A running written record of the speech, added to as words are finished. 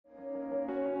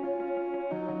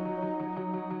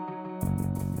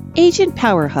Agent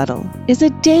Power Huddle is a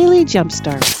daily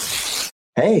jumpstart.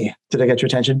 Hey, did I get your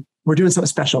attention? We're doing something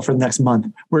special for the next month.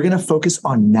 We're going to focus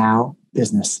on now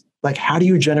business. Like, how do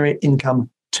you generate income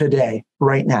today,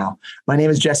 right now? My name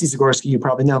is Jesse Zagorski. You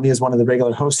probably know me as one of the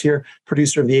regular hosts here,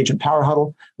 producer of the Agent Power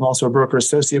Huddle. I'm also a broker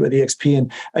associate with EXP.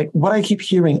 And what I keep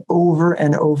hearing over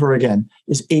and over again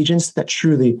is agents that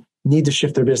truly need to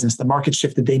shift their business. The market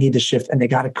shifted, they need to shift, and they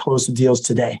got to close the deals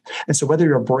today. And so whether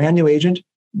you're a brand new agent,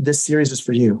 this series is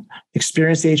for you.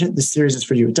 Experienced agent, this series is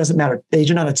for you. It doesn't matter.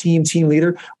 Agent on a team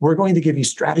leader, we're going to give you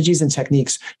strategies and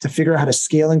techniques to figure out how to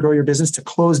scale and grow your business to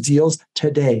close deals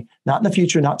today, not in the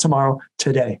future, not tomorrow,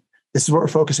 today. This is what we're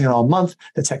focusing on all month,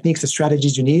 the techniques, the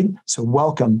strategies you need. So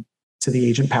welcome to the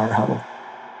Agent Power Huddle.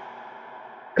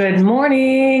 Good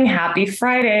morning. Happy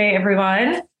Friday,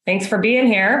 everyone. Thanks for being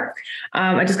here.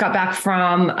 I just got back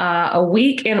from a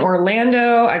week in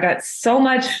Orlando. I got so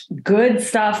much good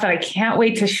stuff that I can't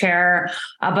wait to share.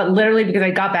 But literally, because I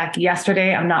got back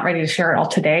yesterday, I'm not ready to share it all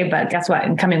today. But guess what?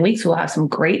 In coming weeks, we'll have some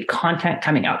great content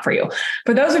coming out for you.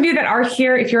 For those of you that are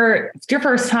here, if it's your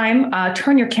first time,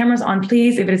 turn your cameras on,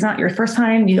 please. If it is not your first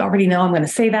time, you already know I'm going to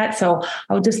say that. So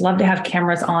I would just love to have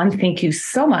cameras on. Thank you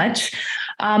so much.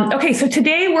 Okay, so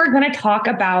today we're going to talk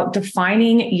about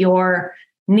defining your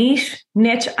niche.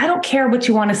 I don't care what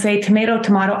you want to say, tomato,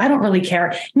 I don't really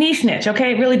care. Niche.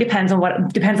 Okay. It really depends on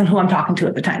who I'm talking to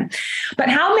at the time. But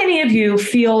how many of you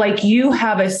feel like you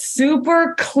have a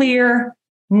super clear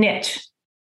niche?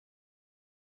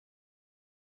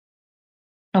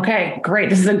 Okay, great.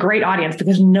 This is a great audience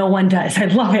because no one does. I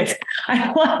love it.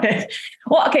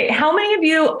 Well, okay. How many of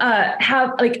you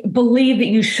believe that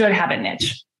you should have a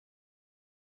niche?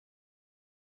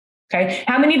 Okay.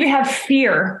 How many of you have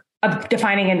fear of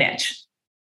defining a niche?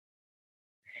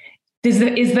 Is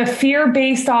the fear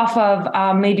based off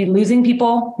of maybe losing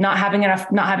people, not having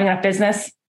enough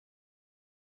business?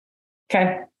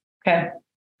 Okay.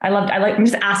 I'm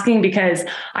just asking because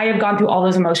I have gone through all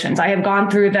those emotions. I have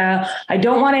gone through I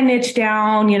don't want to niche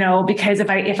down, because if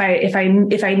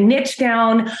I niche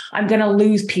down, I'm going to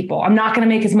lose people. I'm not going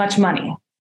to make as much money.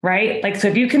 Right? So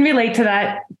if you can relate to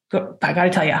that, I got to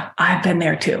tell you, I've been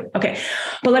there too. Okay.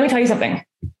 But let me tell you something.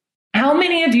 How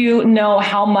many of you know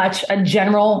how much a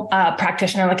general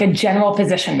practitioner, like a general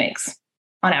physician, makes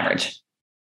on average?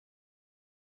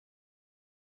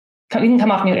 You can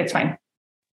come off mute. It's fine.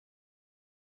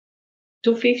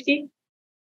 250.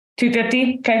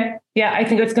 250. Okay. Yeah. I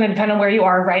think it's going to depend on where you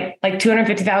are, right? Like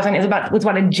 250,000 is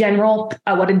what a general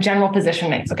physician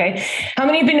makes. Okay. How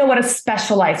many of you know what a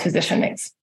specialized physician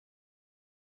makes?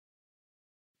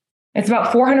 It's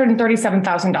about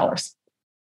 $437,000.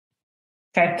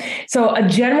 Okay. So a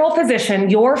general physician,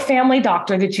 your family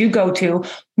doctor that you go to,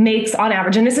 makes on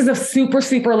average, and this is a super,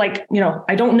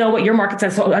 I don't know what your market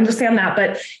says, so understand that,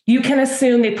 but you can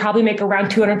assume they probably make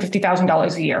around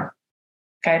 $250,000 a year.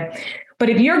 Okay. But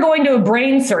if you're going to a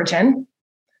brain surgeon,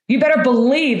 you better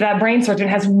believe that brain surgeon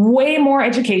has way more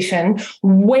education,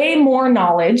 way more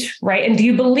knowledge, right? And do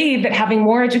you believe that having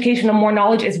more education and more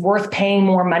knowledge is worth paying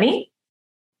more money?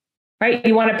 Right?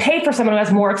 You want to pay for someone who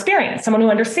has more experience, someone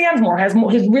who understands more, has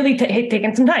really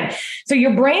taken some time. So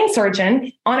your brain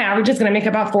surgeon, on average, is going to make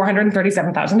about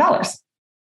 $437,000.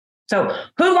 So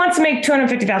who wants to make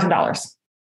 $250,000?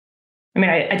 I mean,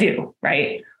 I do,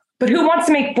 right? But who wants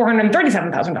to make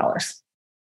 $437,000?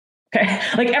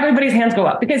 Okay, everybody's hands go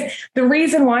up because the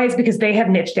reason why is because they have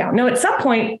niched down. Now, at some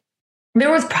point, there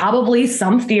was probably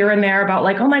some fear in there about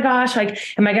oh my gosh,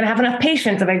 am I going to have enough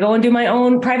patients if I go and do my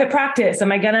own private practice?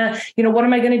 Am I going to, what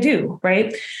am I going to do?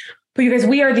 Right. But you guys,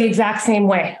 we are the exact same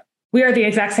way.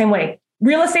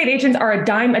 Real estate agents are a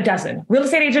dime a dozen. Real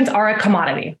estate agents are a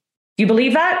commodity. Do you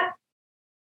believe that?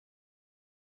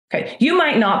 Okay. You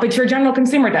might not, but your general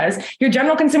consumer does. Your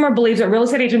general consumer believes that real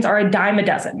estate agents are a dime a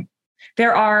dozen.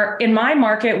 There are, in my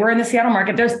market, we're in the Seattle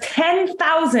market, there's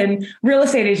 10,000 real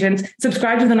estate agents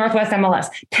subscribed to the Northwest MLS.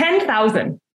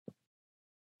 10,000.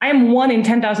 I am one in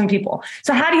 10,000 people.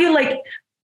 So how do you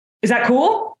is that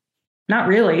cool? Not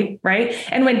really, right?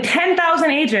 And when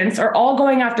 10,000 agents are all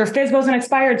going after FSBOs and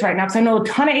expireds right now, because I know a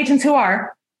ton of agents who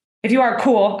are, if you are,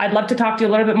 cool, I'd love to talk to you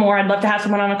a little bit more. I'd love to have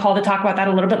someone on a call to talk about that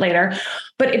a little bit later.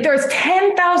 But if there's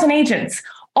 10,000 agents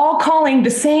all calling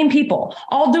the same people,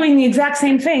 all doing the exact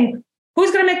same thing, who's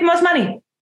going to make the most money?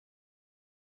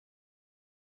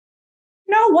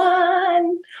 No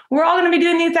one. We're all going to be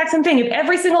doing the exact same thing. If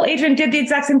every single agent did the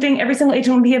exact same thing, every single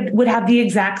agent would have the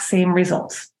exact same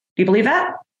results. Do you believe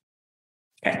that?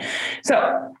 Okay.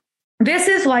 So this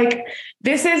is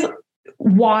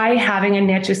why having a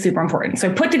niche is super important.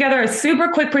 So I put together a super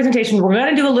quick presentation. We're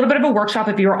going to do a little bit of a workshop.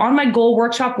 If you're on my goal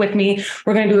workshop with me,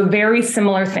 we're going to do a very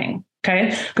similar thing.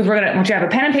 Okay. Because I want you to have a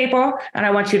pen and paper, and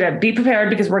I want you to be prepared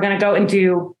because we're going to go and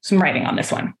do some writing on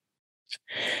this one.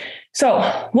 So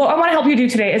what I want to help you do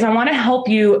today is I want to help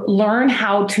you learn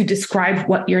how to describe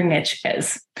what your niche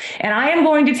is. And I am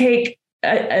going to take,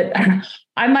 I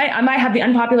might have the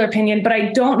unpopular opinion, but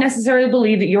I don't necessarily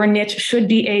believe that your niche should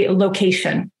be a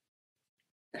location.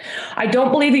 I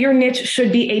don't believe that your niche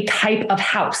should be a type of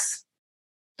house.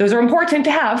 Those are important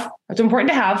to have. That's important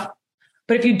to have.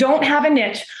 But if you don't have a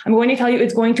niche, I'm going to tell you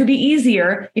it's going to be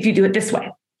easier if you do it this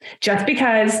way. Just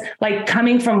because, like,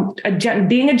 coming from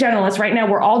being a generalist right now,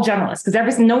 we're all generalists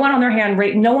because no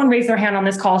one raised their hand on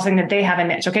this call saying that they have a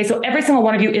niche. Okay. So every single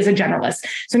one of you is a generalist.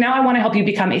 So now I want to help you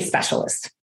become a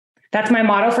specialist. That's my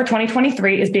motto for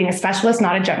 2023 is being a specialist,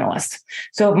 not a generalist.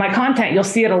 So my content, you'll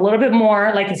see it a little bit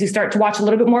more, like as you start to watch a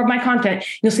little bit more of my content,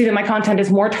 you'll see that my content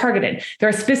is more targeted. There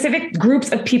are specific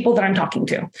groups of people that I'm talking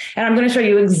to, and I'm going to show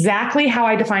you exactly how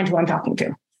I define who I'm talking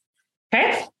to.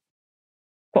 Okay,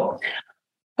 cool.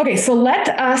 Okay, so let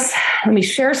me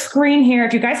share screen here.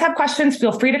 If you guys have questions,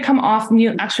 feel free to come off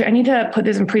mute. Actually, I need to put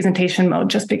this in presentation mode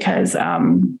just because I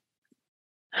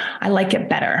like it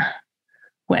better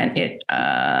when it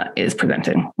is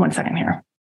presented. 1 second here.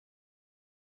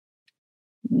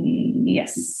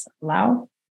 Yes, allow.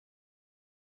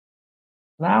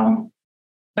 Okay.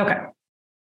 Oh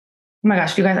my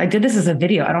gosh, you guys, I did this as a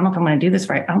video. I don't know if I'm going to do this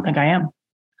right. I don't think I am.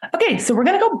 Okay, so we're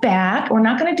going to go back. We're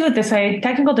not going to do it this way.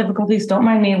 Technical difficulties, don't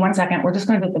mind me. 1 second. We're just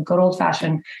going to do it the good old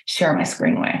fashioned share my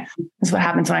screen way. This is what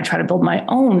happens when I try to build my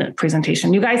own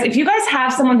presentation. You guys, if you guys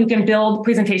have someone who can build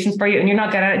presentations for you and you're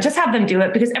not good at it, just have them do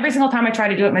it, because every single time I try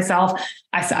to do it myself,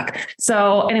 I suck.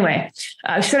 So anyway,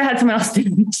 I should have had someone else do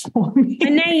this for me.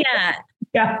 Anaya.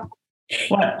 Yeah.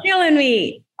 What? Killing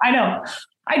me. I know.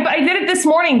 I did it this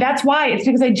morning. That's why. It's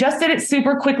because I just did it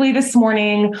super quickly this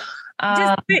morning.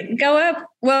 Just go up.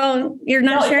 Well, you're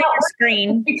not sharing your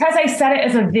screen. Because I set it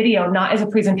as a video, not as a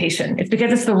presentation. It's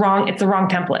because it's the wrong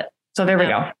template. So there we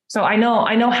go. So I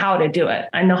know how to do it.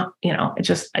 I know, it's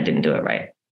just, I didn't do it right.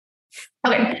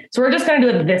 Okay. So we're just going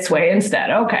to do it this way instead.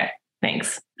 Okay.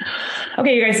 Thanks.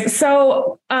 Okay, you guys.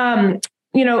 So,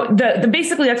 the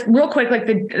basically, that's real quick, like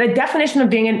the definition of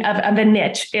being of a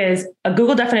niche is, a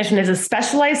Google definition is a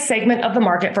specialized segment of the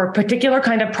market for a particular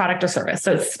kind of product or service.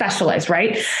 So it's specialized,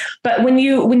 right? But when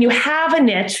you have a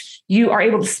niche, you are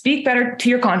able to speak better to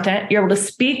your content, you're able to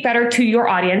speak better to your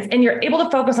audience, and you're able to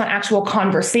focus on actual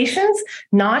conversations,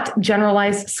 not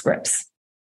generalized scripts.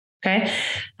 Okay.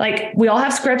 Like, we all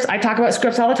have scripts. I talk about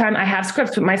scripts all the time. I have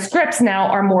scripts, but my scripts now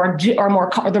are more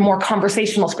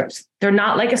conversational scripts. They're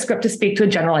not like a script to speak to a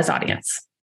generalized audience.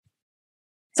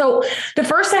 So the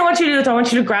first thing I want you to do is I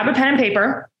want you to grab a pen and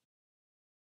paper.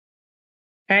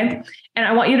 Okay. And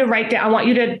I want you to write down, we're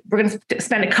going to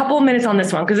spend a couple of minutes on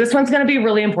this one, because this one's going to be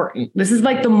really important. This is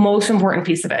like the most important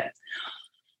piece of it.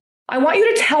 I want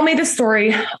you to tell me the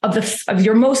story of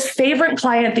your most favorite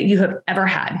client that you have ever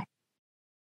had.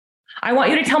 I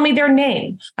want you to tell me their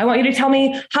name. I want you to tell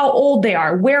me how old they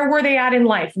are. Where were they at in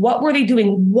life? What were they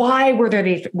doing? Why were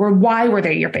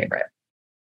they your favorite?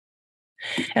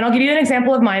 And I'll give you an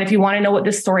example of mine if you want to know what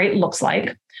this story looks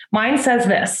like. Mine says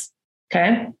this,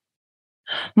 okay?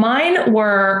 Mine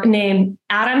were named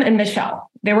Adam and Michelle.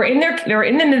 They were in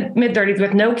the mid-30s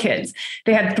with no kids.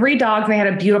 They had 3 dogs and they had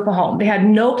a beautiful home. They had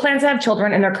no plans to have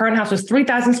children, and their current house was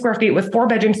 3,000 square feet with 4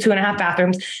 bedrooms, 2.5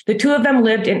 bathrooms. The 2 of them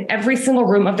lived in every single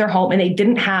room of their home, and they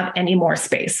didn't have any more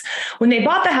space. When they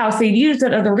bought the house, they used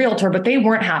it as a realtor, but they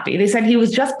weren't happy. They said he was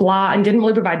just blah and didn't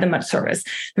really provide them much service.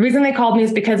 The reason they called me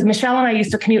is because Michelle and I used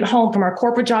to commute home from our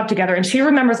corporate job together, and she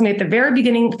remembers me at the very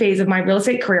beginning phase of my real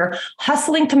estate career,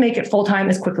 hustling to make it full-time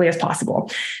as quickly as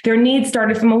possible. Their needs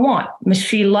started from a want.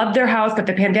 She loved their house, but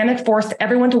the pandemic forced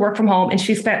everyone to work from home, and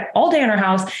she spent all day in her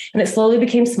house, and it slowly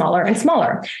became smaller and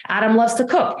smaller. Adam loves to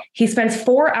cook. He spends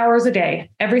 4 hours a day,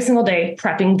 every single day,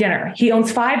 prepping dinner. He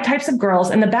owns 5 types of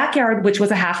grills, and the backyard, which was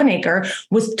a half an acre,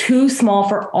 was too small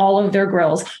for all of their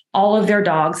grills, all of their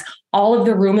dogs, all of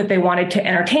the room that they wanted to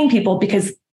entertain people,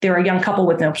 because they were a young couple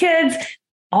with no kids.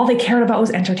 All they cared about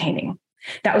was entertaining.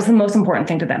 That was the most important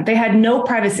thing to them. They had no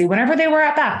privacy. Whenever they were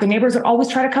at back, the neighbors would always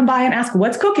try to come by and ask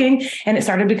what's cooking, and it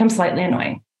started to become slightly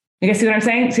annoying. You guys see what I'm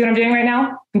saying? See what I'm doing right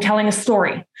now? I'm telling a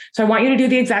story. So I want you to do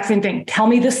the exact same thing. Tell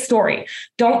me the story.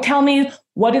 Don't tell me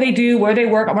what do they do, where they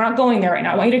work. We're not going there right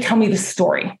now. I want you to tell me the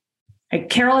story. Like,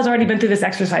 Carol has already been through this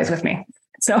exercise with me.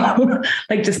 So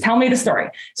just tell me the story.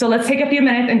 So let's take a few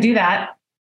minutes and do that.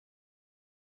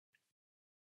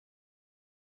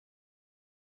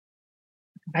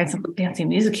 Find some fancy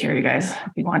music here, you guys,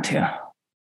 if you want to.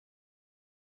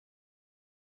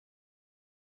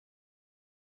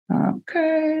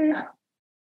 Okay.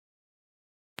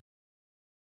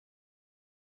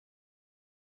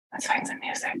 Let's find some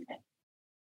music.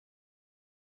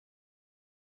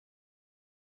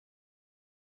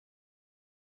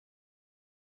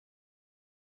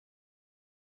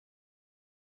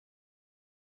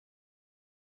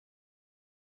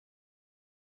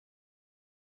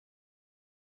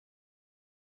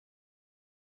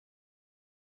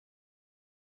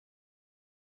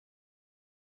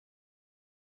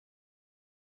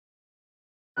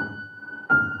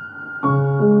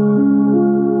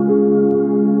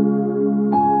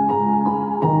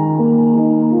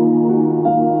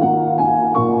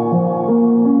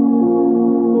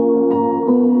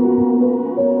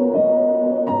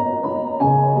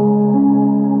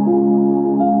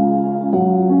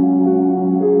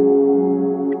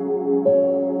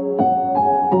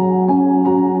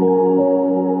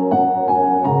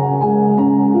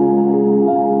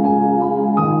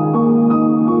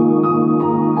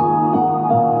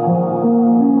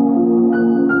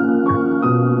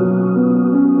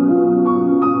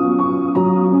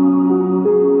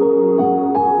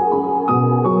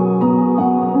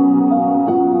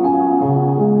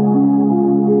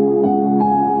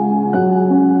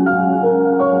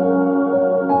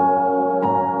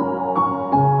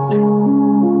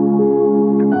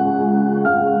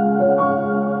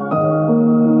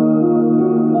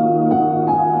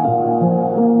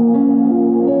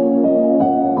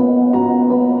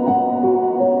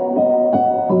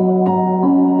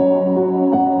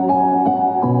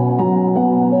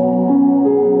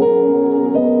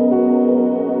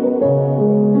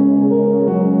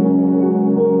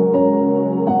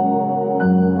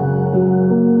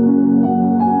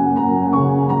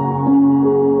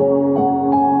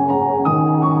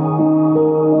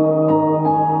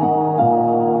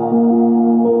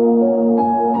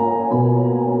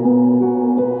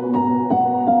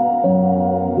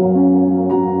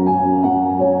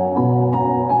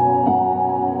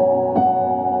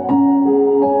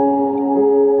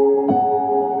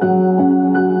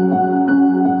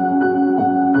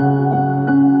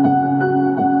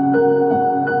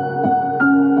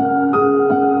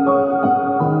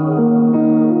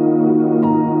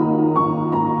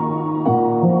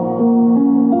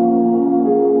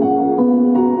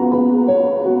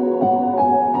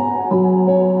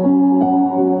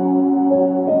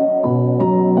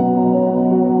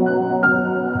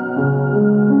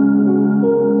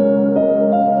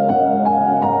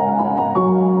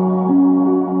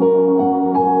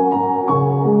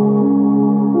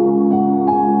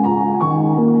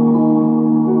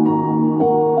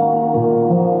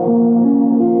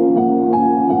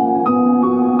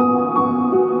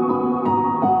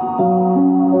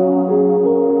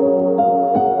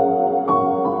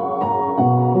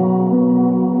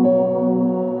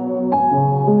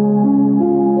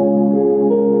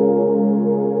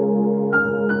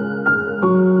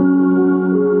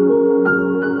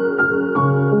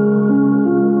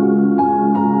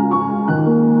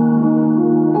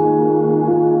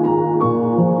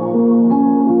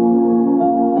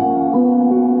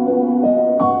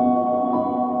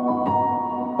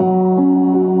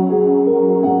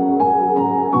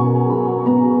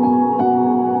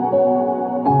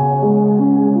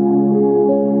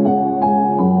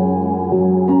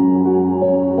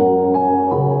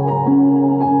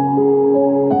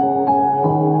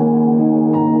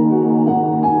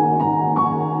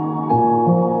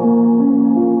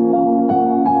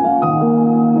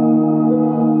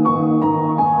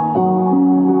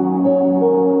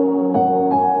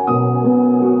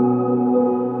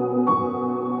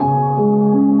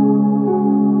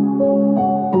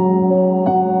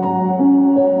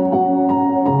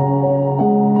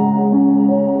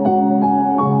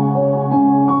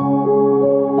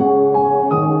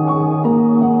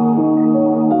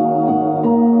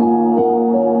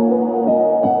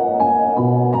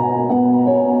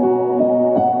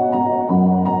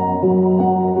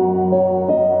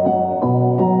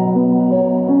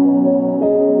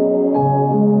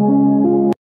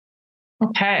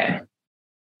 Okay.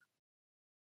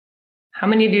 How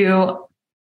many of you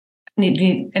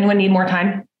anyone need more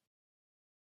time?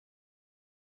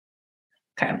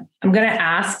 Okay. I'm going to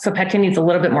ask, so Petya needs a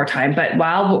little bit more time, but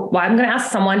while I'm going to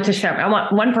ask someone to share, I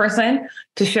want one person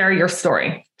to share your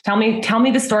story. Tell me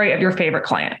the story of your favorite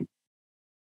client.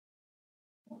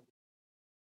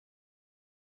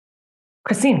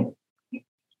 Christine.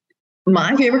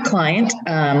 My favorite client,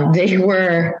 they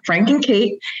were Frank and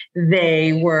Kate.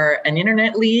 They were an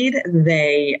internet lead.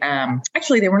 They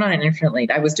actually, they were not an internet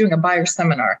lead. I was doing a buyer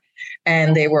seminar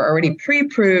and they were already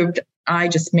pre-approved I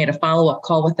just made a follow-up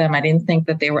call with them. I didn't think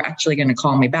that they were actually going to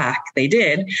call me back. They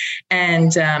did.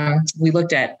 And we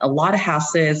looked at a lot of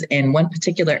houses in one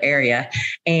particular area,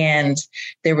 and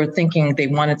they were thinking they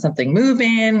wanted something move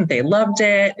in. They loved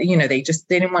it. They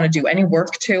didn't want to do any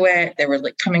work to it. They were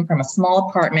like coming from a small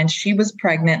apartment. She was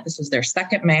pregnant. This was their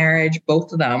second marriage,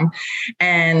 both of them.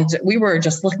 And we were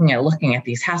just looking at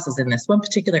these houses in this one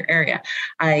particular area.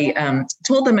 I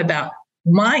told them about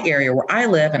my area where I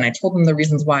live, and I told them the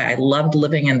reasons why I loved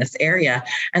living in this area.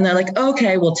 And they're like,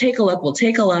 okay, we'll take a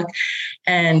look.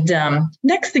 And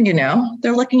next thing you know,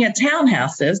 they're looking at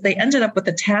townhouses. They ended up with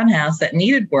a townhouse that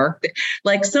needed work,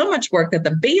 like so much work that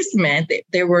the basement,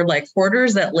 they were like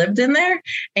hoarders that lived in there,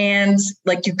 and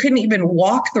like you couldn't even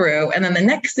walk through. And then the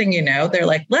next thing you know, they're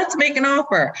like, let's make an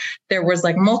offer. There was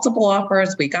like multiple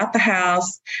offers. We got the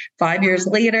house. 5 years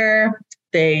later,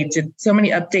 they did so many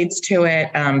updates to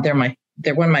it.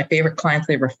 They're one of my favorite clients.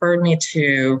 They referred me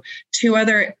to 2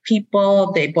 other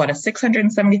people. They bought a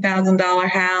 $670,000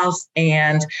 house,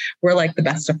 and we're like the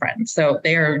best of friends. So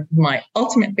they are my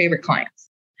ultimate favorite clients.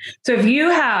 So if you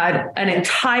had an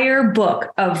entire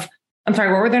book of, I'm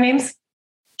sorry, what were their names?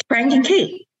 Frank and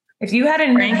Kate. If you had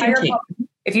an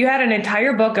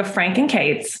entire book of Frank and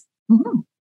Kate's,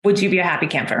 would you be a happy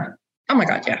camper? Oh my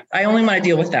God, yeah. I only want to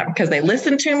deal with them because they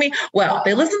listen to me. Well,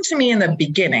 they listened to me in the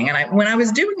beginning. And when I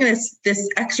was doing this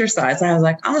exercise, I was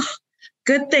like, oh,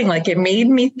 good thing. Like it made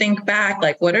me think back,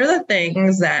 like, what are the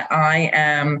things that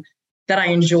I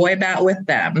enjoy about with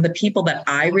them? The people that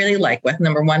I really like with,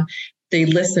 number one, they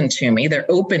listen to me. They're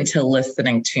open to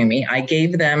listening to me. I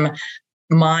gave them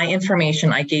my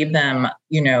information. I gave them,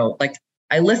 like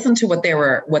I listened to what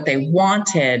they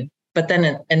wanted. But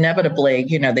then inevitably,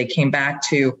 they came back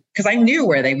to, because I knew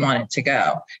where they wanted to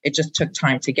go. It just took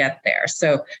time to get there.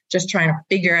 So just trying to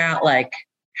figure out like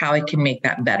how I can make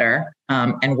that better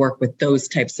and work with those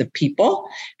types of people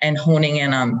and honing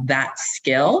in on that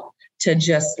skill to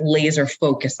just laser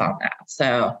focus on that.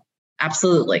 So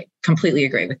absolutely, completely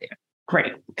agree with you.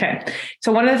 Great. Okay.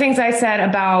 So one of the things I said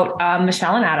about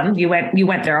Michelle and Adam, you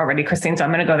went there already, Christine. So I'm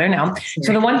going to go there now.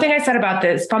 So the one thing I said about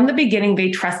this from the beginning, they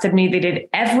trusted me. They did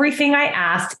everything I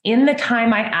asked in the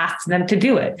time I asked them to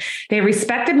do it. They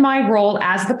respected my role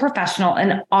as the professional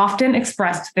and often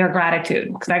expressed their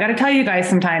gratitude. Because I got to tell you guys,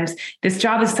 sometimes this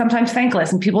job is sometimes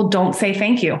thankless and people don't say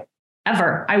thank you.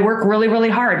 Ever. I work really, really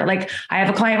hard. Like I have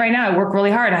a client right now. I work really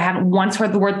hard. I have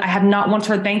not once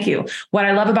heard thank you. What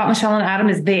I love about Michelle and Adam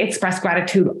is they express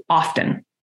gratitude often.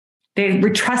 They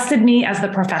trusted me as the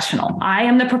professional. I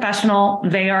am the professional.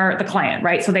 They are the client,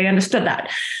 right? So they understood that.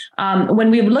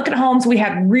 When we would look at homes, we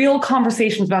had real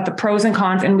conversations about the pros and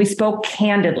cons, and we spoke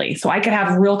candidly. So I could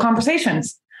have real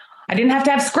conversations. I didn't have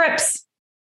to have scripts.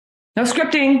 No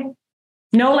scripting.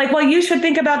 No, like, well, you should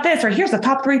think about this, or here's the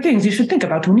top 3 things you should think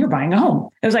about when you're buying a home.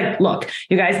 It was like, look,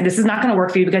 you guys, this is not going to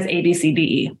work for you because A, B, C, D,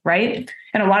 E, right?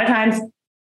 And a lot of times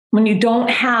when you don't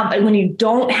have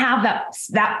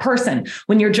that person,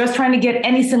 when you're just trying to get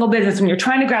any single business, when you're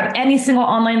trying to grab any single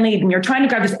online lead, and you're trying to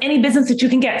grab just any business that you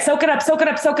can get, soak it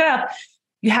up,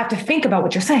 you have to think about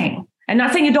what you're saying. I'm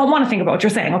not saying you don't want to think about what you're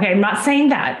saying. Okay. I'm not saying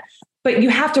that, but you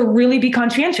have to really be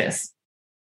conscientious.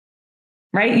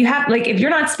 Right? You have, like, if you're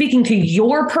not speaking to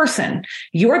your person,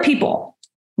 your people,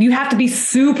 you have to be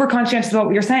super conscientious about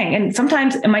what you're saying. And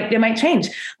sometimes it might change.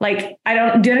 Like,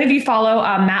 do any of you follow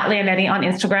Matt Landetti on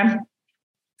Instagram?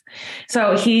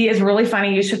 So he is really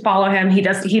funny. You should follow him. He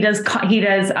does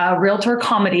realtor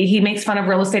comedy. He makes fun of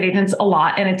real estate agents a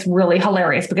lot. And it's really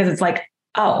hilarious because it's like,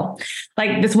 oh,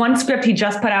 like this one script he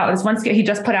just put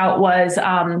out was,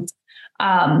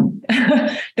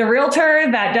 the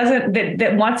realtor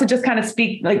that wants to just kind of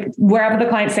speak like wherever the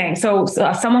client's saying. So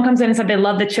someone comes in and said they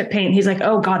love the chip paint. He's like,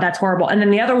 oh God, that's horrible. And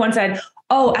then the other one said,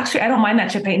 oh, actually, I don't mind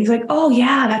that chip paint. He's like, oh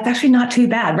yeah, that's actually not too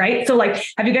bad. Right. So like,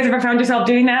 have you guys ever found yourself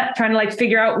doing that? Trying to like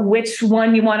figure out which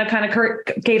one you want to kind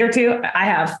of cater to? I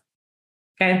have.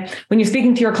 Okay. When you're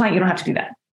speaking to your client, you don't have to do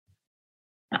that.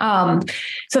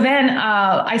 So then,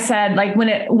 I said, like,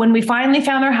 when we finally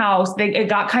found their house, it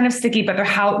got kind of sticky, but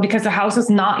because their house was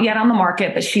not yet on the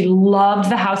market, but she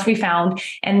loved the house we found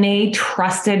and they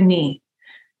trusted me.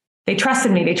 They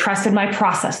trusted me. They trusted my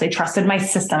process. They trusted my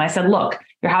system. I said, look,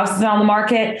 your house is on the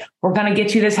market. We're going to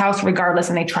get you this house regardless.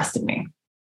 And they trusted me.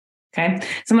 Okay.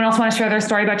 Someone else want to share their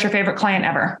story about your favorite client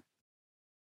ever?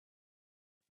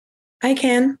 I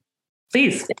can.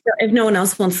 Please. If no one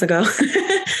else wants to go.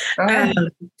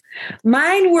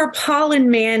 Mine were Paul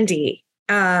and Mandy.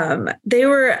 They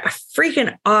were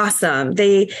freaking awesome.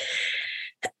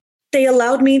 They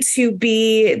allowed me to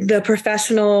be the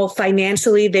professional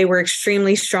financially. They were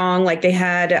extremely strong. Like they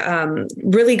had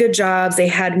really good jobs. They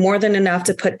had more than enough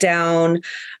to put down.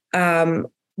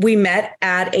 We met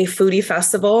at a foodie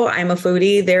festival. I'm a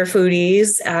foodie. They're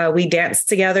foodies. We danced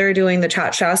together doing the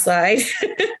cha-cha slide.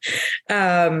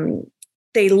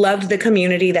 They loved the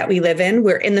community that we live in.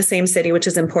 We're in the same city, which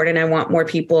is important. I want more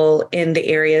people in the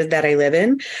areas that I live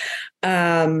in.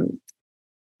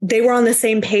 They were on the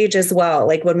same page as well.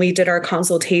 Like when we did our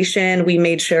consultation, we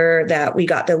made sure that we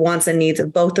got the wants and needs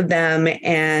of both of them.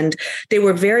 And they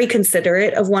were very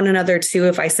considerate of one another too.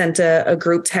 If I sent a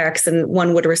group text and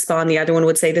one would respond, the other one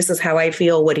would say, this is how I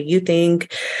feel. What do you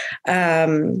think?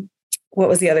 What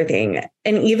was the other thing?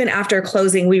 And even after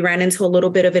closing, we ran into a little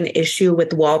bit of an issue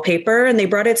with wallpaper, and they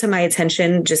brought it to my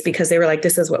attention just because they were like,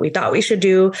 this is what we thought we should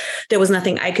do. There was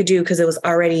nothing I could do because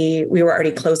we were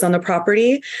already closed on the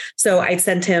property. So I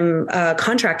sent him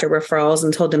contractor referrals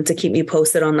and told him to keep me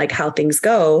posted on like how things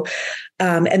go.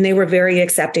 And they were very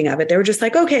accepting of it. They were just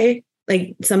like, okay.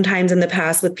 Like sometimes in the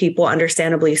past with people,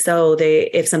 understandably so,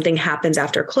 if something happens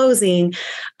after closing,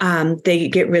 they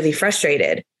get really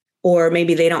frustrated. Or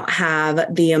maybe they don't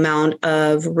have the amount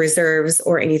of reserves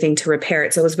or anything to repair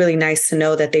it. So it was really nice to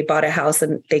know that they bought a house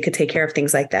and they could take care of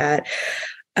things like that.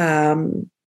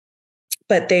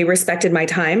 But they respected my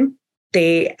time.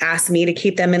 They asked me to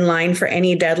keep them in line for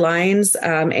any deadlines.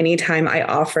 Anytime I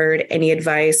offered any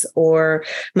advice or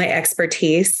my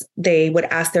expertise, they would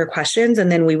ask their questions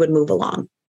and then we would move along.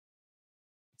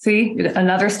 See,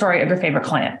 another story of your favorite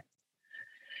client.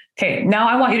 Okay, now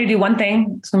I want you to do one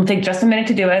thing. It's going to take just a minute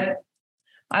to do it.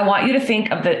 I want you to think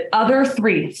of the other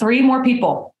three more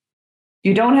people.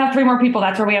 You don't have three more people.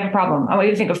 That's where we have a problem. I want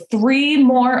you to think of three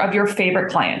more of your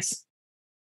favorite clients.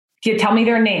 Tell me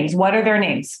their names. What are their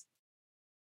names?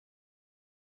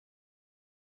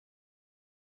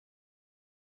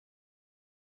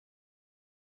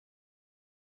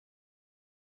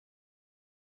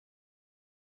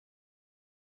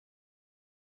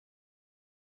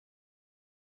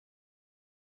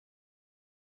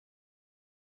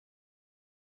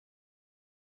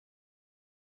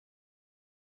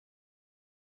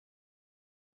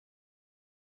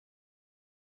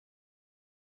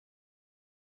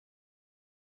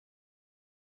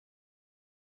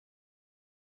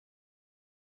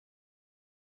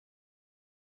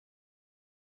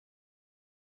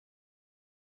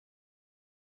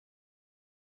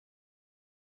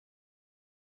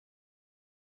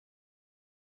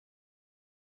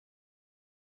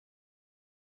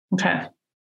 Okay.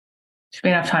 Should be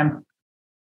enough time.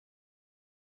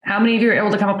 How many of you are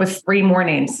able to come up with three more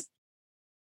names?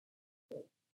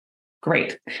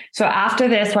 Great. So after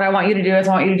this, what I want you to do is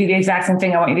I want you to do the exact same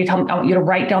thing. I want you to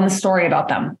write down the story about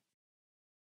them.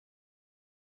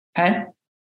 Okay. I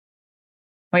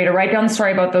want you to write down the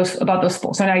story about those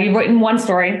four. So now you've written one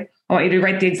story. I want you to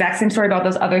write the exact same story about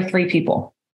those other three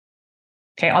people.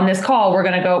 Okay, on this call, we're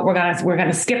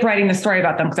gonna skip writing the story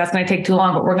about them because that's gonna take too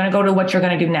long, but we're gonna go to what you're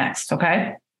gonna do next.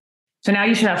 Okay. So now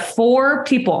you should have four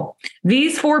people.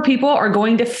 These four people are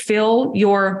going to fill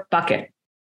your bucket.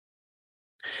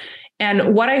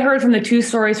 And what I heard from the two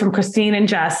stories from Christine and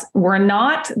Jess were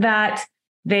not that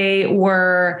they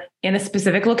were in a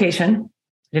specific location.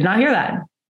 I did not hear that.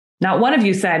 Not one of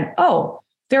you said, oh,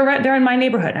 they're in my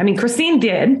neighborhood. I mean, Christine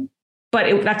did,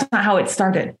 but that's not how it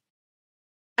started.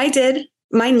 I did.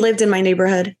 Mine lived in my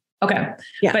neighborhood. Okay.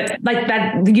 Yeah. But like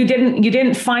that, you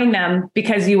didn't find them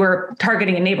because you were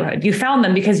targeting a neighborhood. You found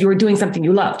them because you were doing something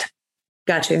you loved.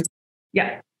 Got you.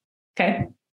 Yeah. Okay.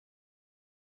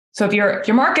 So if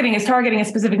your marketing is targeting a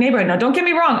specific neighborhood, now don't get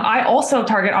me wrong. I also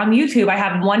target on YouTube. I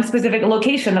have one specific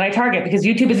location that I target because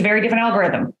YouTube is a very different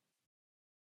algorithm.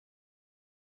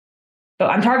 So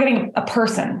I'm targeting a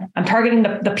person. I'm targeting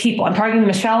the people. I'm targeting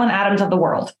Michelle and Adams of the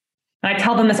world. And I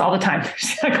tell them this all the time.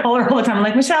 I call her all the time. I'm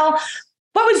like, Michelle,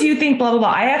 what would you think? Blah, blah,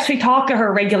 blah. I actually talk to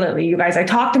her regularly, you guys. I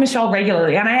talk to Michelle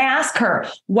regularly and I ask her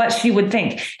what she would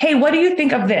think. Hey, what do you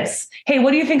think of this? Hey, what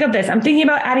do you think of this? I'm thinking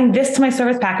about adding this to my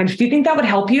service package. Do you think that would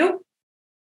help you?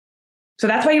 So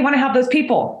that's why you want to have those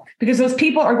people, because those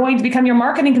people are going to become your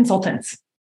marketing consultants.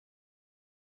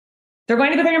 They're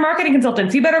going to become your marketing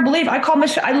consultants. You better believe I call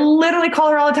Michelle. I literally call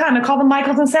her all the time. I call them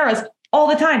Michaels and Sarahs all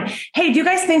the time. Hey, do you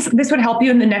guys think this would help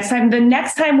you in the next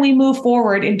time we move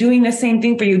forward in doing the same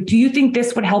thing for you? Do you think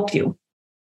this would help you?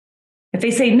 If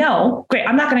they say no, great,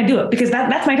 I'm not going to do it because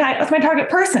that's my target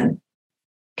person.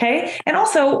 Okay. And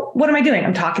also, what am I doing?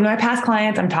 I'm talking to my past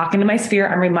clients. I'm talking to my sphere.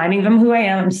 I'm reminding them who I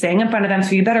am. I'm staying in front of them.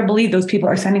 So you better believe those people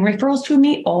are sending referrals to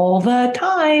me all the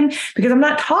time because I'm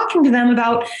not talking to them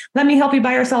about, let me help you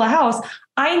buy or sell a house.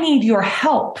 I need your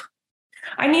help.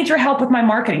 I need your help with my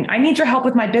marketing. I need your help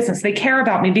with my business. They care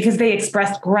about me because they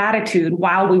expressed gratitude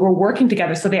while we were working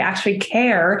together. So they actually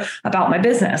care about my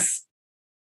business.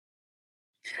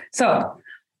 So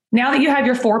now that you have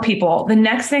your 4 people, the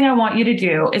next thing I want you to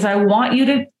do is I want you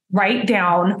to write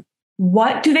down,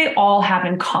 what do they all have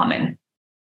in common?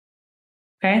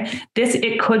 Okay.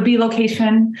 It could be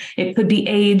location, it could be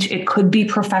age, it could be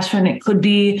profession, it could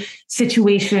be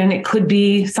situation, it could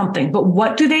be something, but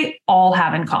what do they all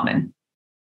have in common?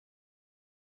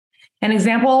 An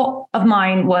example of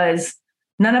mine was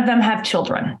none of them have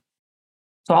children.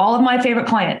 So all of my favorite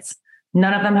clients,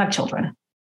 none of them have children.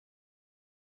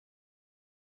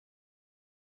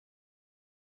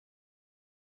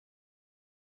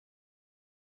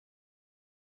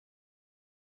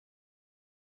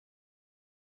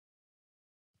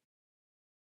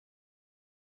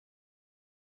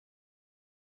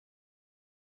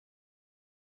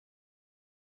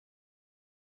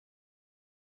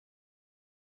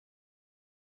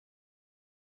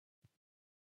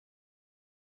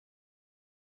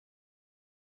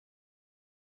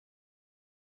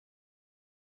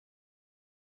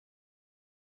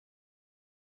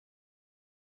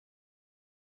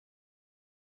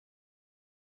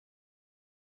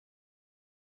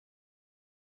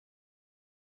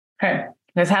 Okay.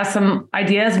 You guys have some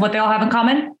ideas what they all have in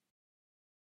common?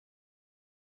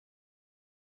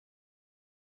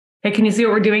 Okay, can you see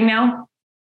what we're doing now?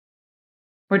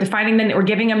 We're defining them, we're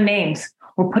giving them names.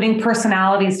 We're putting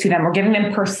personalities to them. We're giving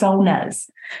them personas.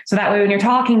 So that way, when you're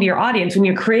talking to your audience, when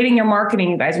you're creating your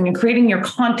marketing, you guys, when you're creating your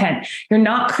content, you're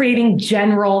not creating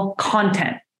general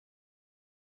content.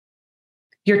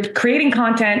 You're creating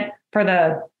content for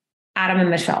the Adam and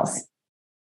Michelles.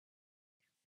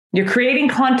 You're creating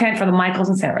content for the Michaels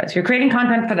and Sarahs. You're creating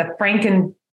content for the Frank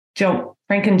and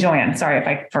Joanne. Sorry if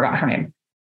I forgot her name.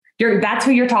 That's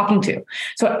who you're talking to.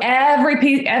 So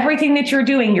everything that you're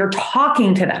doing, you're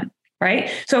talking to them, right?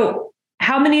 So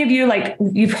how many of you, like,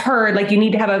 you've heard, like, you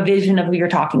need to have a vision of who you're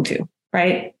talking to,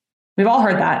 right? We've all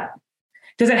heard that.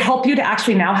 Does it help you to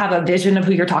actually now have a vision of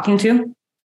who you're talking to?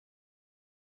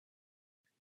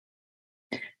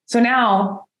 So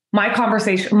now my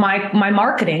conversation, my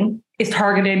marketing is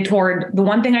targeted toward the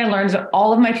one thing I learned is that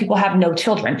all of my people have no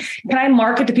children. Can I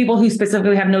market to people who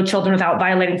specifically have no children without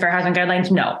violating fair housing guidelines?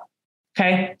 No.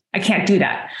 Okay. I can't do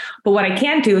that. But what I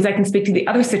can do is I can speak to the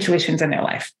other situations in their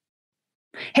life.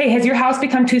 Hey, has your house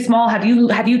become too small? Have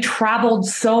you traveled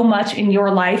so much in your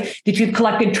life that you've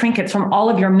collected trinkets from all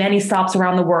of your many stops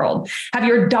around the world? Have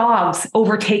your dogs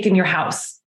overtaken your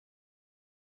house?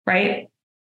 Right?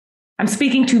 I'm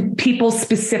speaking to people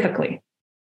specifically.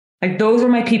 Like, those are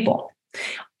my people.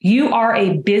 You are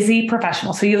a busy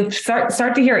professional. So you start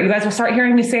to hear it. You guys will start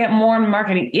hearing me say it more in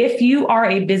marketing. If you are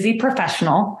a busy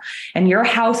professional and your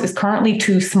house is currently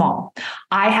too small,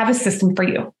 I have a system for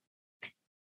you.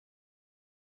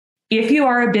 If you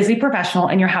are a busy professional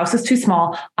and your house is too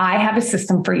small, I have a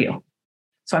system for you.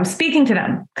 So I'm speaking to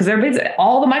them because they're busy.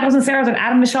 All the Michaels and Sarahs and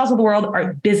Adam and Michelles of the world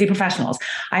are busy professionals.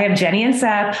 I have Jenny and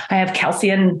Seb. I have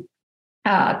Kelsey and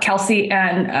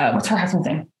what's her husband's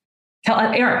name?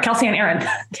 Kelsey and Aaron.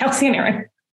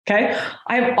 Okay.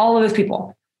 I have all of those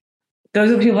people. Those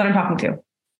are the people that I'm talking to.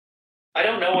 I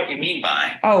don't know what you mean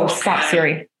by. Oh, stop,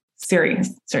 Siri.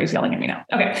 Siri's yelling at me now.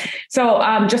 Okay. So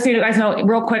just so you guys know,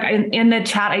 real quick, in the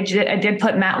chat, I did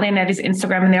put Matt Leonetti's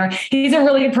Instagram in there. He's a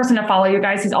really good person to follow, you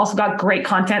guys. He's also got great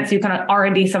content. So you can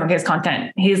R&D some of his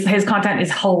content. His content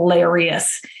is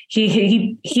hilarious.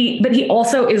 But he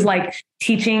also is like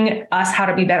teaching us how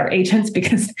to be better agents,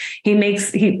 because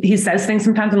he says things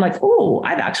sometimes I'm like, oh,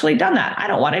 I've actually done that. I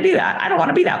don't want to do that. I don't want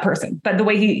to be that person. But the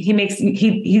way he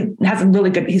has a really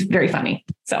good, he's very funny.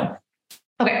 So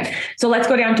okay, so let's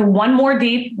go down to one more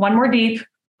deep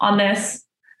on this.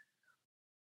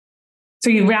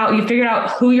 So you figured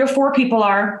out who your 4 people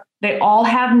are. They all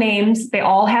have names. They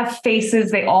all have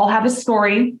faces. They all have a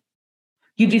story.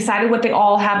 You've decided what they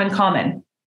all have in common.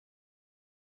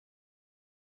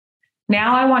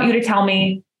 Now I want you to tell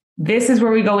me, this is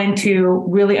where we go into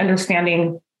really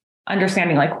understanding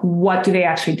like, what do they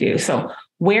actually do? So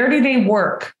where do they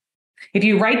work? If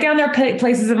you write down their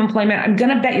places of employment, I'm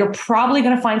going to bet you're probably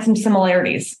going to find some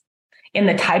similarities in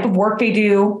the type of work they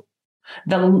do,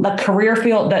 the career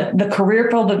field, the career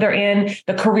field that they're in,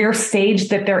 the career stage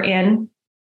that they're in.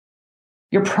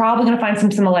 You're probably going to find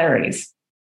some similarities.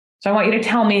 So I want you to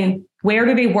tell me, where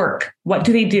do they work? What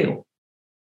do they do?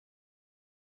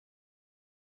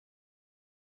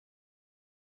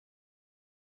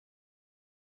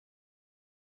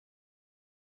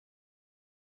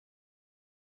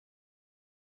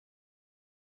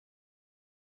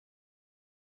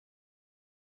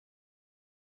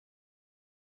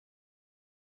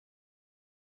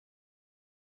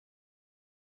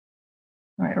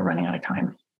 All right, we're running out of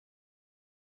time.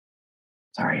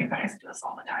 Sorry, you guys do this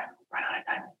all the time. Run out of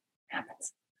time. It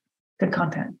happens. Good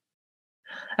content.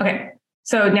 Okay.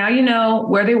 So now you know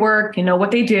where they work, you know what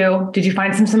they do. Did you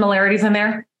find some similarities in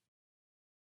there?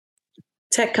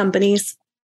 Tech companies.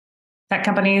 Tech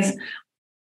companies.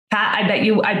 Pat,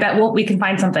 I bet we can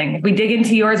find something. If we dig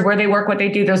into yours, where they work, what they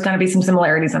do, there's going to be some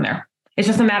similarities in there. It's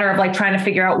just a matter of like trying to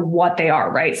figure out what they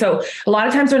are, right? So a lot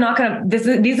of times they're not going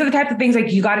to, these are the type of things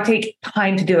like you got to take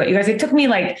time to do it. You guys, it took me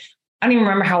like, I don't even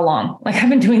remember how long. Like I've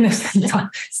been doing this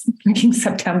since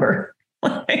September.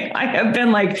 Like, I have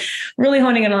been like really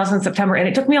honing in on this in September, and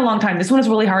it took me a long time. This one is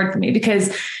really hard for me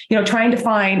because, trying to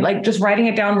find, like, just writing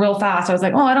it down real fast. I was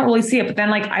like, oh, I don't really see it. But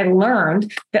then like I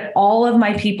learned that all of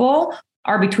my people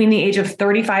are between the age of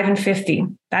 35 and 50.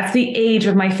 That's the age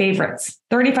of my favorites,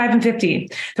 35 and 50.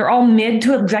 They're all mid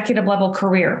to executive level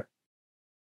career.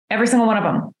 Every single one of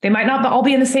them. They might not all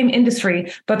be in the same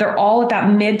industry, but they're all at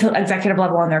that mid to executive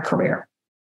level in their career.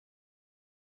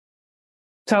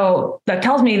 So that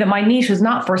tells me that my niche is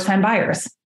not first-time buyers,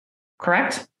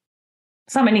 correct?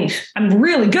 It's not my niche. I'm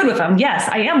really good with them. Yes,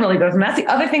 I am really good with them. That's the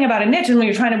other thing about a niche. And when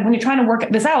you're trying to work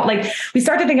this out, like we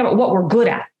start to think about what we're good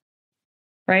at,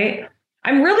 right?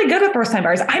 I'm really good with first-time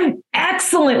buyers. I'm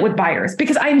excellent with buyers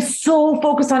because I'm so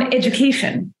focused on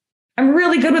education. I'm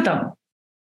really good with them.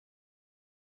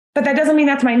 But that doesn't mean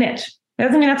that's my niche. That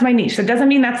doesn't mean that's my niche. That doesn't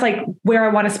mean that's like where I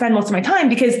want to spend most of my time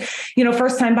because,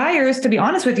 first-time buyers, to be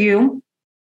honest with you,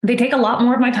 they take a lot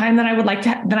more of my time than I would like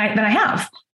to, than I have.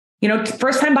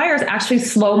 First-time buyers actually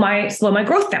slow my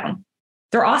growth down.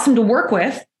 They're awesome to work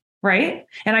with, right?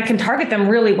 And I can target them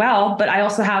really well, but I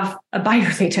also have a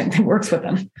buyer's agent that works with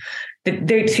them.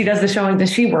 She does the showing, that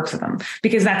she works with them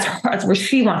because that's where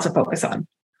she wants to focus on.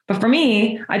 But for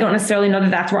me, I don't necessarily know that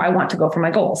that's where I want to go for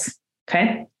my goals.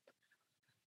 Okay.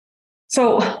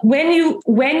 So when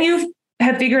you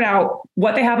have figured out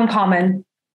what they have in common,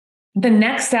 the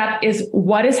next step is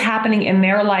what is happening in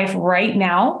their life right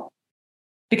now.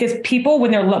 Because people,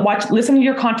 when they're listening to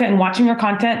your content and watching your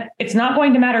content, it's not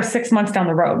going to matter 6 months down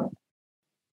the road.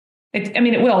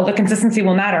 It will. The consistency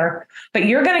will matter. But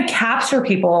you're going to capture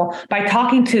people by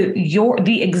talking to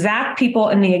the exact people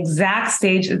in the exact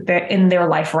stage in their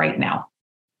life right now.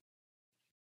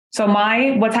 So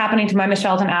what's happening to my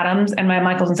Michelles and Adams and my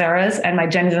Michaels and Sarahs and my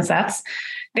Jennys and Seths,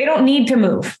 they don't need to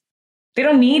move. They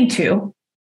don't need to.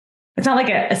 It's not like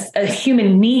a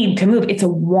human need to move. It's a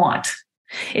want.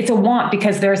 It's a want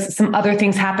because there's some other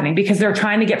things happening because they're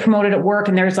trying to get promoted at work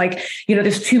and there's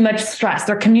there's too much stress.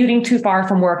 They're commuting too far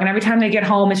from work. And every time they get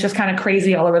home, it's just kind of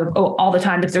crazy all the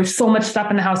time because there's so much stuff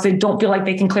in the house. They don't feel like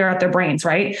they can clear out their brains,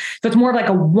 right? So it's more of like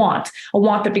a want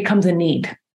that becomes a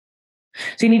need.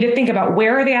 So you need to think about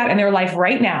where are they at in their life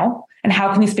right now and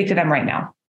how can you speak to them right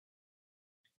now?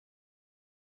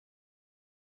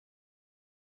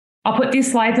 I'll put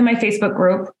these slides in my Facebook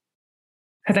group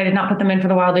because I did not put them in for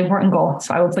the wildly important goal.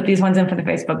 So I will put these ones in for the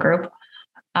Facebook group.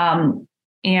 And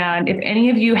if any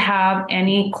of you have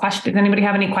any questions, does anybody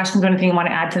have any questions or anything you want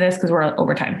to add to this? Because we're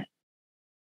over time.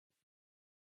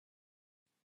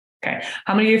 Okay.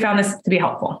 How many of you found this to be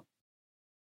helpful?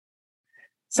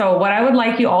 So what I would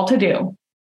like you all to do,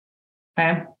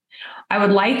 okay, I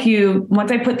would like you,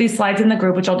 once I put these slides in the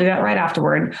group, which I'll do that right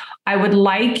afterward, I would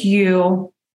like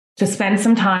you to spend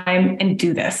some time and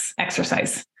do this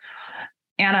exercise.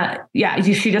 Anna,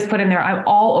 she just put in there, I'm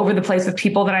all over the place with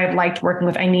people that I've liked working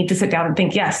with. I need to sit down and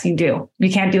think, yes, you do.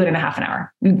 You can't do it in a half an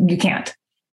hour. You can't.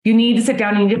 You need to sit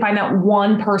down and you need to find that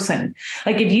one person.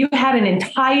 Like if you had an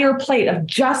entire plate of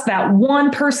just that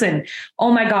one person,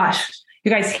 oh my gosh, you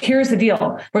guys, here's the deal.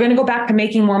 We're going to go back to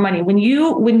making more money. When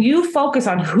you focus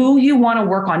on who you want to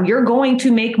work on, you're going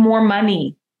to make more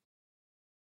money.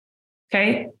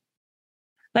 Okay.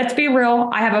 Let's be real.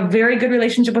 I have a very good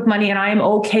relationship with money and I am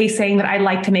okay saying that I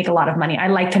like to make a lot of money. I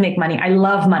like to make money. I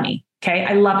love money. Okay.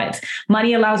 I love it.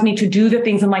 Money allows me to do the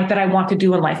things in life that I want to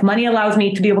do in life. Money allows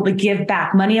me to be able to give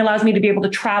back. Money allows me to be able to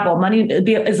travel. Money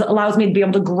allows me to be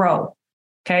able to grow.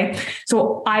 Okay.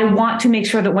 So I want to make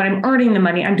sure that when I'm earning the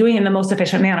money, I'm doing it in the most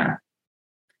efficient manner.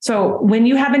 So when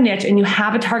you have a niche and you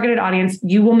have a targeted audience,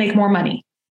 you will make more money.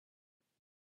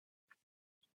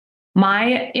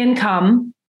 My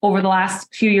income over the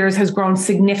last few years has grown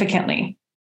significantly.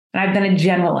 And I've been a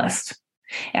generalist.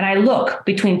 And I look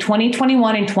between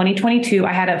 2021 and 2022,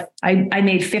 I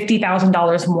made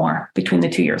 $50,000 more between the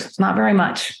 2 years. It's not very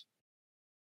much.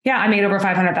 Yeah, I made over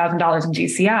 $500,000 in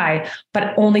GCI,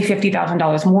 but only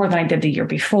 $50,000 more than I did the year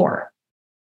before.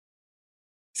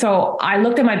 So I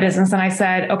looked at my business and I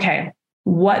said, okay,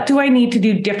 what do I need to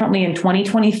do differently in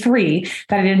 2023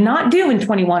 that I did not do in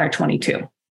 21 or 22?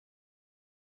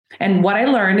 And what I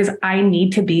learned is I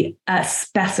need to be a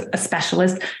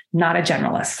specialist, not a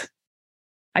generalist.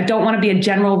 I don't want to be a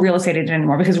general real estate agent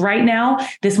anymore, because right now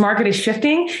this market is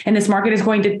shifting and this market is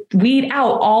going to weed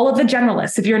out all of the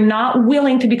generalists. If you're not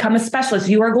willing to become a specialist,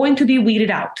 you are going to be weeded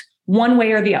out one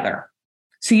way or the other.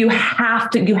 So you have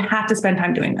to spend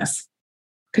time doing this,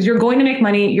 because you're going to make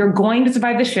money. You're going to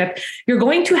survive the shift. You're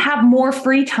going to have more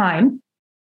free time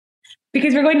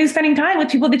because you're going to be spending time with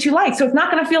people that you like. So it's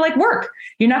not going to feel like work.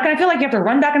 You're not going to feel like you have to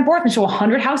run back and forth and show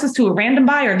 100 houses to a random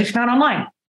buyer that you found online.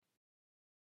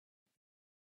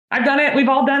 I've done it. We've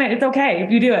all done it. It's okay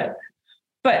if you do it.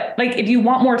 But like, if you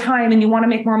want more time and you want to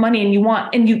make more money and you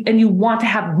want to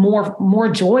have more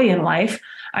joy in life,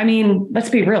 I mean, let's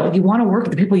be real. You want to work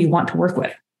with the people you want to work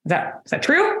with. Is that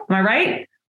true? Am I right?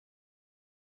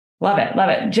 Love it. Love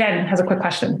it. Jen has a quick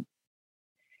question.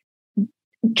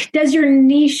 Does your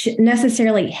niche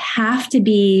necessarily have to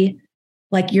be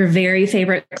like your very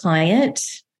favorite client?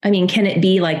 I mean, can it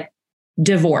be like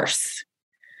divorce?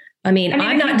 I mean,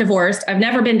 I'm not divorced. I've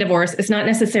never been divorced. It's not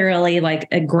necessarily like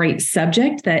a great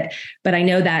subject but I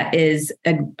know that is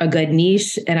a good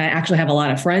niche. And I actually have a lot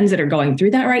of friends that are going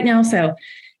through that right now. So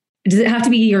does it have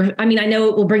to be I know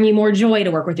it will bring you more joy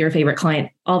to work with your favorite client,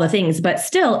 all the things, but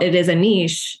still it is a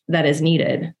niche that is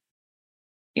needed.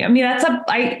 Yeah, I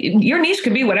mean, your niche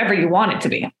could be whatever you want it to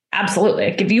be.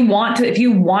 Absolutely. If you want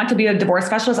to be a divorce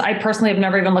specialist, I personally have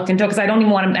never even looked into it, because I don't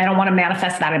want to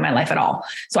manifest that in my life at all.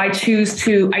 So I choose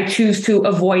to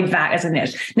avoid that as a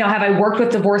niche. Now, have I worked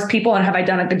with divorced people and have I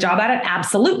done a good job at it?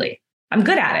 Absolutely. I'm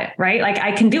good at it, right? Like,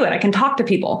 I can do it. I can talk to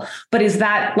people, but is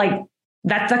that like,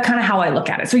 that's kind of how I look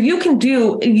at it. So you can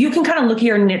kind of look at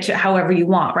your niche however you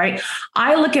want, right?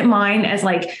 I look at mine as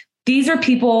like, these are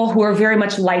people who are very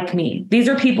much like me. These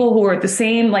are people who are at the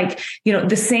same,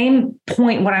 the same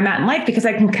point when I'm at in life, because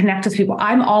I can connect with people.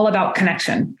 I'm all about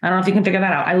connection. I don't know if you can figure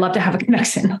that out. I love to have a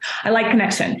connection. I like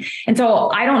connection. And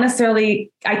so I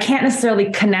can't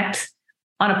necessarily connect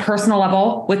on a personal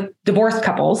level with divorced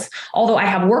couples, although I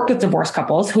have worked with divorced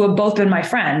couples who have both been my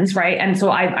friends, right? And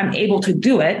so I'm able to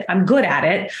do it. I'm good at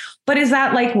it. But is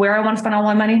that like where I want to spend all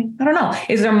my money? I don't know.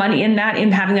 Is there money in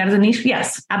having that as a niche?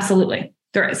 Yes, absolutely.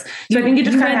 There is. So I think you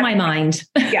just kind of read my mind.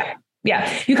 Yeah. Yeah.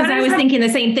 Because I was thinking the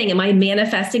same thing. Am I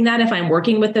manifesting that if I'm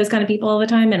working with those kind of people all the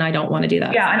time? And I don't want to do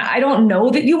that. Yeah. And I don't know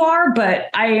that you are, but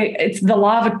it's the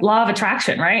law of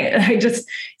attraction, right?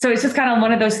 So it's just kind of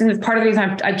one of those things. Part of the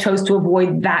reason I chose to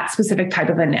avoid that specific type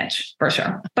of a niche, for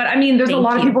sure. But I mean, there's a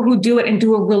lot of people who do it and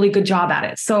do a really good job at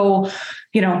it. So,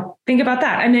 think about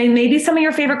that. I mean, maybe some of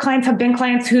your favorite clients have been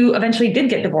clients who eventually did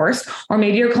get divorced, or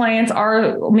maybe your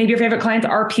favorite clients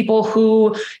are people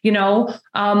who,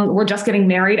 were just getting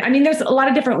married. I mean, there's a lot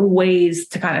of different ways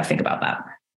to kind of think about that.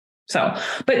 So,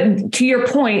 but to your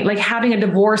point, like having a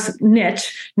divorce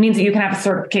niche means that you can have a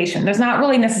certification. There's not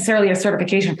really necessarily a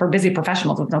certification for busy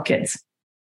professionals with no kids,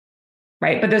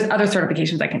 right? But there's other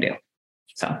certifications I can do.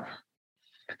 So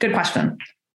good question.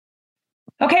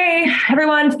 Okay,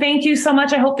 everyone, thank you so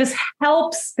much. I hope this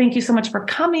helps. Thank you so much for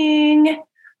coming.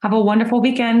 Have a wonderful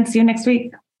weekend. See you next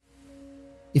week.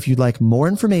 If you'd like more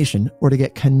information or to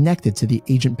get connected to the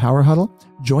Agent Power Huddle,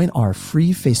 join our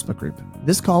free Facebook group.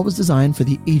 This call was designed for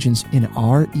the agents in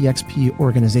our EXP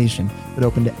organization, but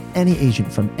open to any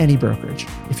agent from any brokerage.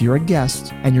 If you're a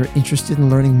guest and you're interested in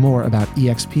learning more about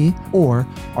EXP or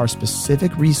our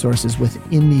specific resources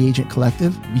within the Agent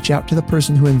Collective, reach out to the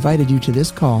person who invited you to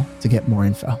this call to get more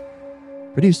info.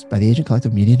 Produced by the Agent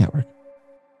Collective Media Network.